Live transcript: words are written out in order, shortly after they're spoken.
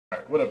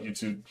Alright, what up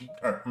YouTube?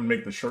 Alright, I'm gonna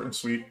make this short and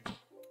sweet.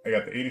 I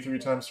got the 83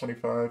 times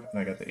 25 and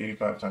I got the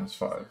 85 times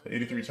 5. The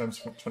 83 times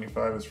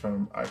 25 is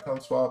from icon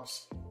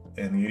swaps,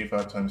 and the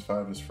 85 times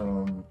 5 is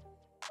from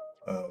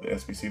the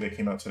SBC that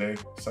came out today,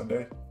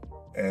 Sunday.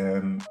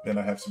 And then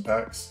I have some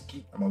packs.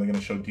 I'm only gonna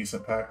show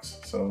decent packs,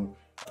 so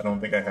I don't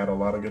think I had a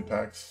lot of good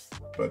packs,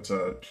 but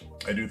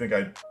I do think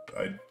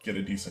I'd get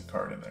a decent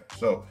card in there.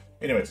 So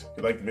anyways, if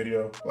you like the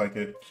video, like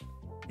it,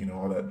 you know,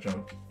 all that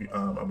junk.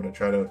 I'm gonna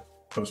try to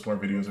post more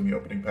videos of me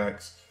opening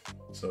packs,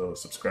 so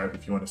subscribe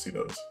if you want to see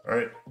those. All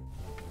right.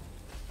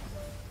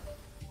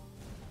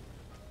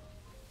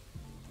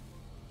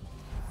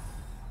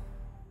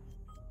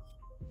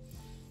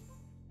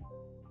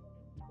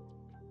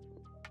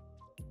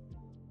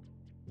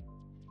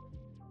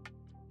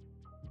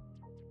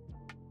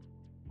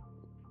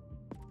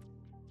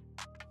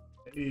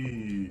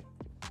 Hey.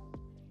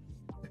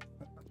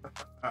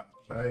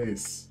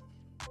 Nice.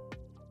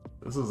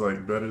 This is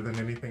like better than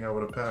anything I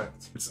would have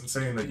packed. It's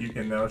insane that you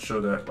can now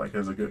show that like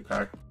as a good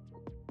pack.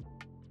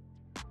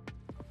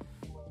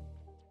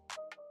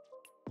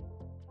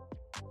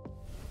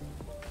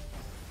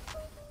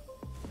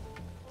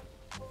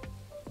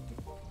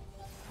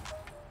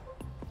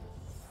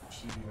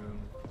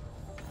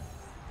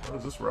 Oh,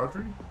 is this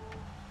Rodri?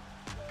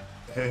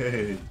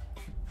 Hey,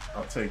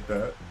 I'll take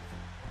that.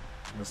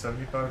 I'm a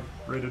 75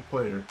 rated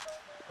player.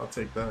 I'll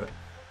take that.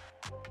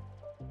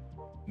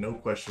 No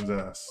questions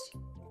asked.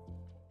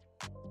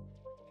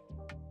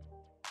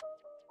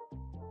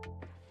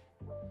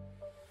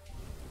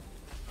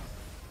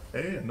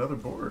 Hey, another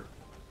board.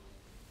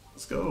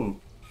 Let's go.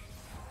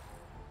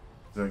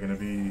 Is that gonna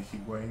be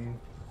Higuain?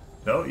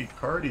 No,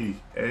 Icardi.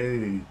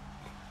 Hey,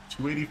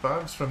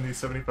 285s from these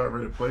 75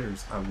 rated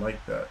players. I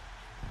like that.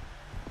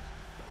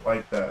 I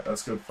like that.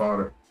 That's good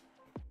fodder.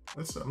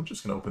 I'm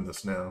just gonna open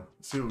this now.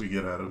 See what we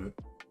get out of it.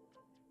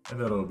 I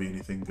doubt it'll be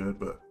anything good,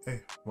 but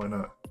hey, why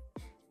not?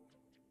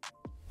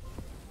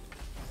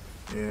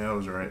 Yeah, I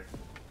was right.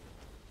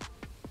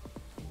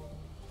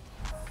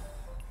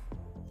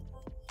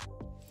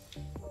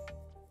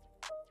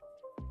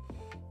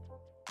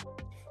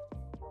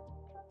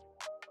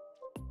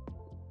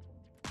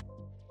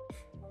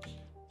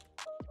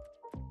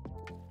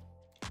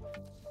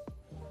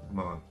 Come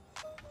on.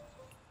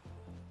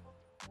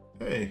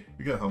 Hey,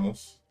 we got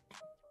Hummels.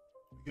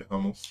 We got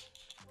Hummels.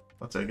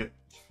 I'll take it.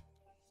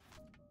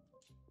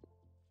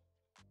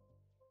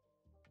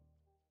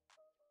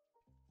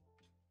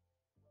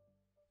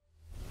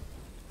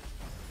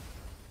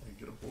 Hey,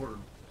 get a board.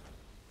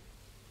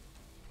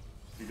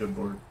 Be good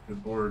board.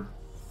 Good board.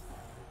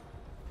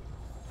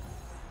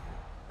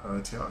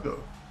 Thiago.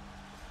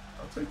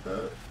 I'll take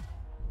that.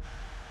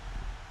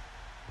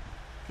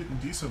 Getting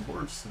decent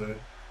boards today.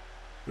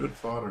 Good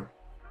fodder.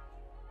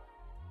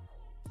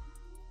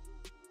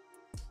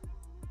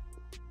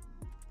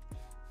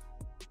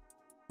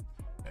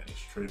 And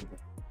it's tradable.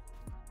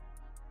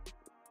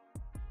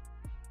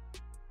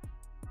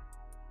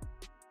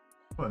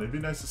 Come on, it'd be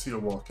nice to see a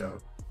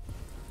walkout.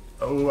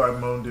 Oh, I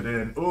moaned it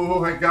in.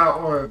 Oh, I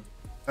got one.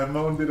 I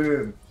moaned it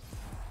in.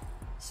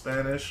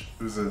 Spanish.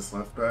 Who's this?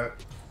 Left back?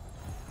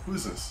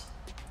 Who's this?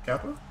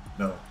 Kappa?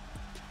 No.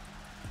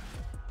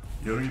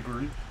 Yori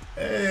Buri?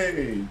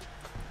 Hey!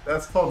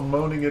 That's called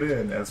moaning it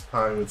in, as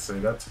Pi would say.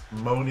 That's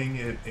moaning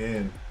it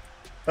in.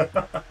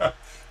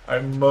 I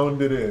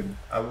moaned it in.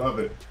 I love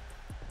it.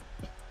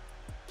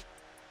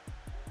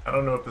 I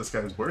don't know if this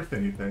guy's worth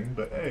anything,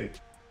 but hey.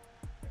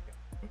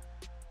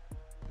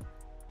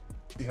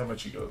 See how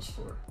much he goes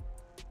for.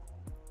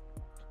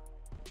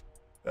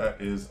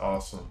 That is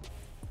awesome.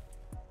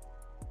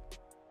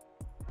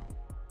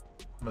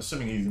 I'm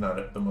assuming he's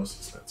not the most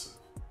expensive.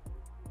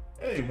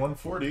 Hey,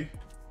 140.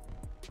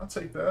 I'll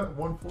take that.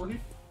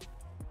 140.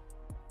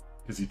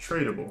 Is he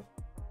tradable?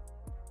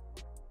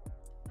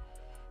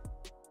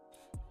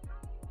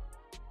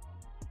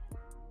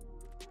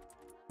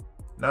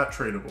 Not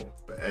tradable,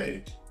 but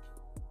hey,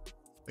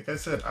 like I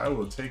said, I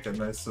will take a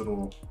nice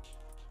little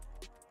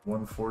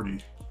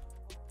 140.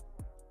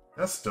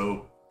 That's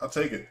dope. I'll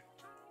take it.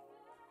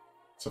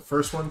 It's the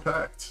first one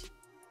packed.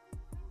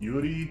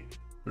 Yuri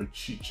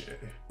Berchiche.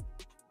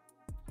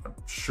 I'm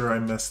sure I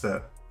messed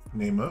that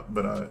name up,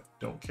 but I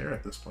don't care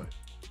at this point.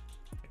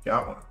 I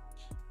got one.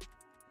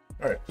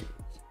 All right.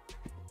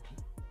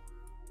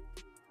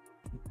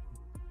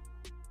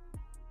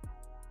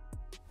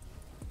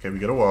 Okay, we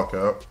got a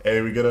walkout.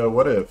 Hey, we got a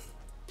what if.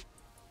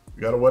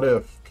 We got a what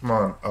if. Come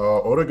on.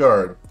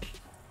 Odegaard.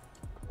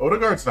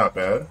 Odegaard's not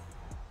bad.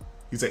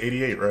 He's at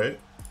 88, right?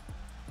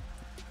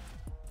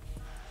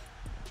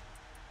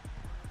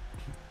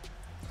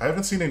 I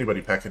haven't seen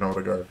anybody packing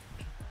Odegaard.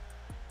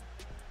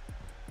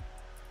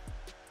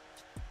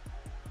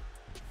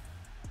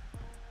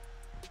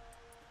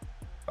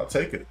 I'll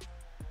take it.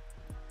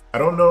 I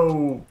don't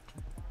know.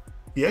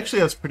 He actually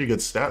has pretty good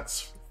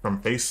stats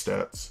from face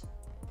stats.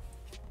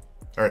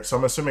 All right, so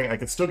I'm assuming I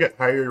can still get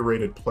higher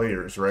rated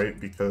players, right?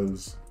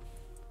 Because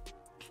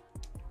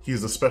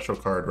he's a special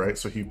card, right?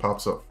 So he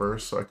pops up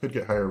first, so I could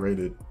get higher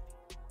rated.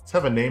 Let's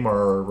have a Neymar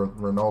or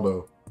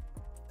Ronaldo.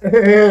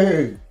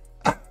 Hey!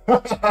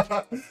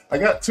 I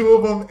got 2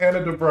 of them and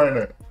a De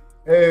Bruyne.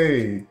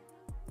 Hey,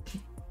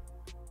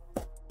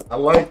 I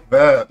like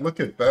that. Look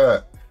at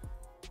that.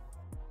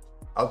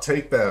 I'll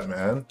take that,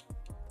 man.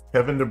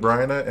 Kevin De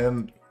Bruyne,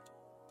 and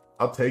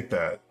I'll take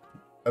that.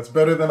 That's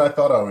better than I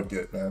thought I would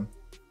get, man.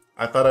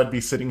 I thought I'd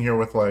be sitting here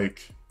with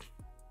like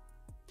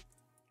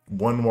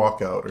 1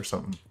 walkout or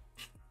something.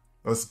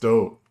 That's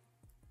dope.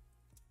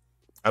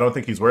 I don't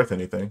think he's worth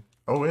anything.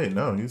 Oh wait,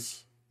 no,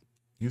 he's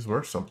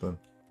worth something.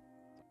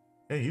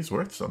 Hey, he's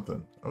worth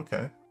something.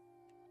 Okay.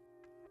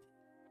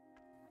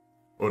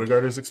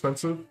 Odegaard is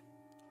expensive?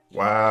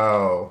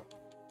 Wow.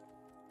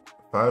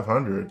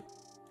 500.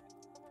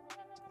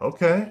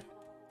 Okay.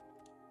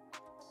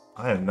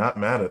 I am not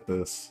mad at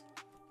this.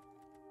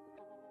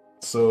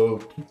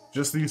 So,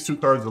 just these 2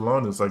 cards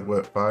alone is like,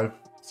 what,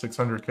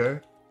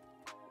 600k?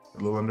 A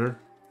little under.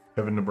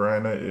 Kevin De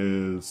Bruyne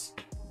is...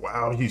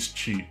 Wow, he's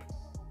cheap.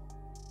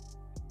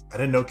 I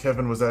didn't know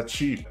Kevin was that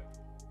cheap.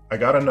 I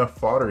got enough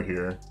fodder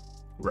here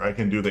where I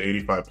can do the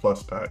 85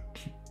 plus pack.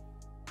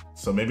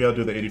 So maybe I'll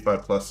do the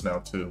 85 plus now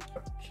too.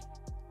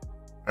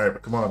 Alright,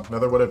 but come on,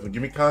 another whatever.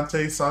 Give me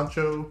Conte,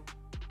 Sancho,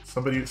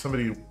 somebody.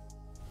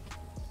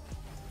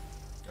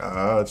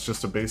 It's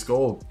just a base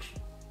gold.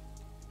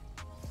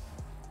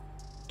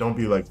 Don't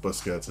be like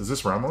Busquets. Is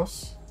this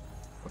Ramos?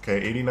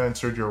 Okay, 89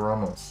 Sergio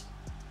Ramos.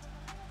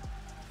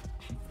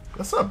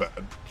 That's not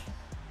bad.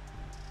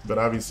 But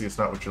obviously it's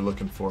not what you're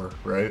looking for,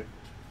 right?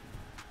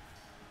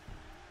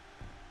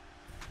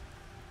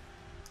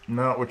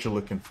 Not what you're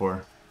looking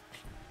for.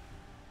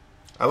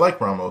 I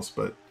like Ramos,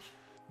 but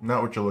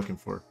not what you're looking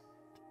for.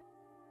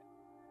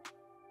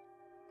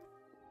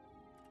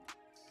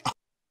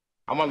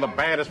 I'm one of the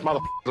baddest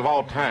motherfuckers of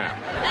all time.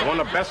 One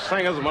of the best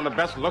singers, one of the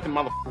best looking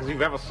motherfuckers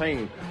you've ever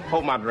seen.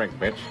 Hold my drink,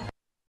 bitch.